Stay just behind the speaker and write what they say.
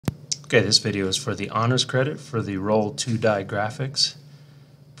Okay, this video is for the honors credit for the Roll2Die graphics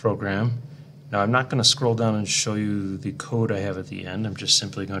program. Now I'm not going to scroll down and show you the code I have at the end. I'm just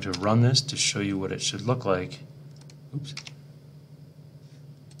simply going to run this to show you what it should look like. Oops.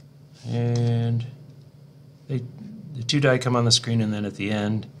 And the two die come on the screen, and then at the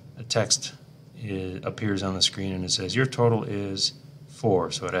end a text appears on the screen and it says your total is 4,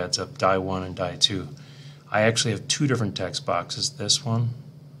 so it adds up die 1 and die 2. I actually have two different text boxes, this one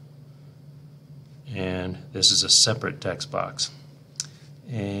and this is a separate text box.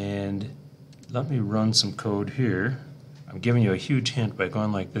 And let me run some code here. I'm giving you a huge hint by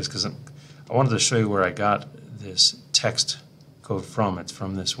going like this because I wanted to show you where I got this text code from. It's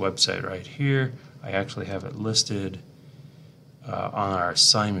from this website right here. I actually have it listed on our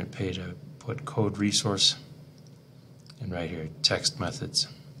assignment page. I put code resource and right here text methods,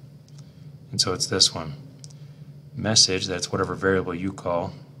 and so it's this one. Message, that's whatever variable you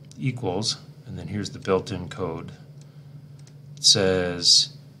call, equals, and then here's the built-in code. It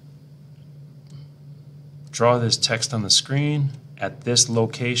says draw this text on the screen at this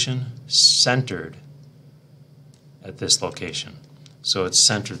location, centered at this location. So it's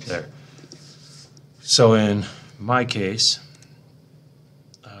centered there. So in my case,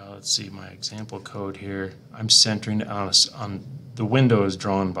 let's see my example code here. I'm centering on the window is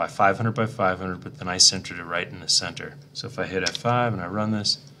drawn by 500 by 500, but then I centered it right in the center. So if I hit F5 and I run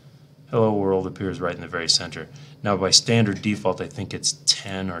this, Hello World appears right in the very center. Now by standard default, I think it's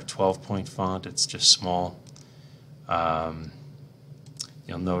 10 or 12 point font. It's just small.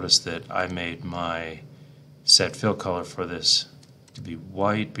 You'll notice that I made my set fill color for this to be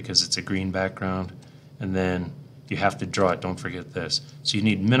white because it's a green background, and then you have to draw it. Don't forget this. So you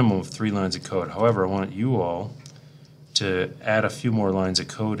need minimum of 3 lines of code. However, I want you all to add a few more lines of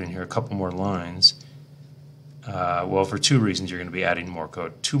code in here, a couple more lines. Well, for two reasons you're going to be adding more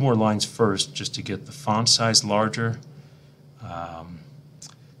code. 2 more lines first, just to get the font size larger.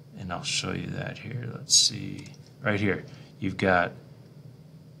 And I'll show you that here. Let's see. Right here, you've got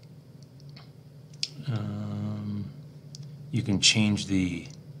you can change the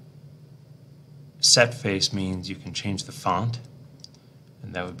set face, means you can change the font,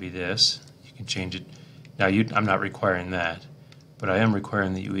 and that would be this. You can change it. Now I'm not requiring that, but I am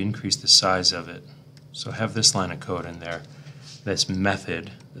requiring that you increase the size of it. So have this line of code in there. This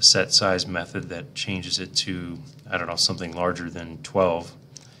method, the set size method, that changes it to, I don't know, something larger than 12.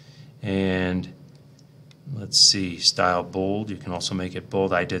 And let's see, style bold. You can also make it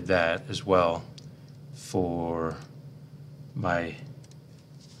bold. I did that as well for mine.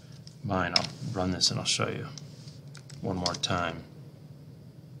 I'll run this and I'll show you one more time.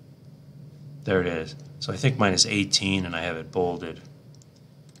 There it is. So I think mine is 18 and I have it bolded.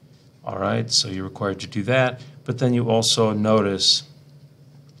 Alright, so you're required to do that, but then you also notice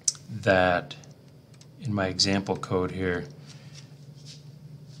that in my example code here,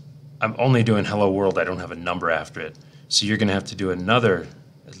 I'm only doing hello world. I don't have a number after it. So you're going to have to do another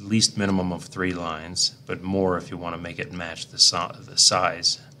at least minimum of 3 lines, but more if you want to make it match the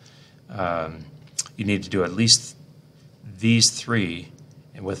size. You need to do at least these 3,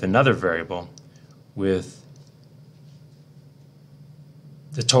 and with another variable with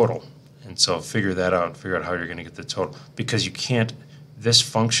the total. And so figure that out, figure out how you're going to get the total, because you can't, this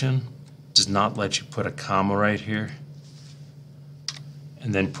function does not let you put a comma right here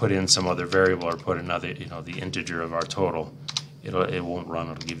and then put in some other variable or put another, the integer of our total. It won't run,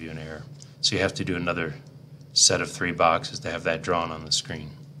 it'll give you an error. So you have to do another set of 3 boxes to have that drawn on the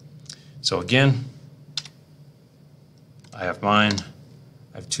screen. So again, I have mine.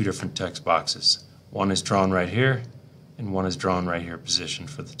 I have 2 different text boxes. One is drawn right here, and one is drawn right here, positioned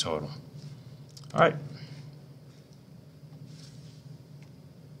for the total. All right.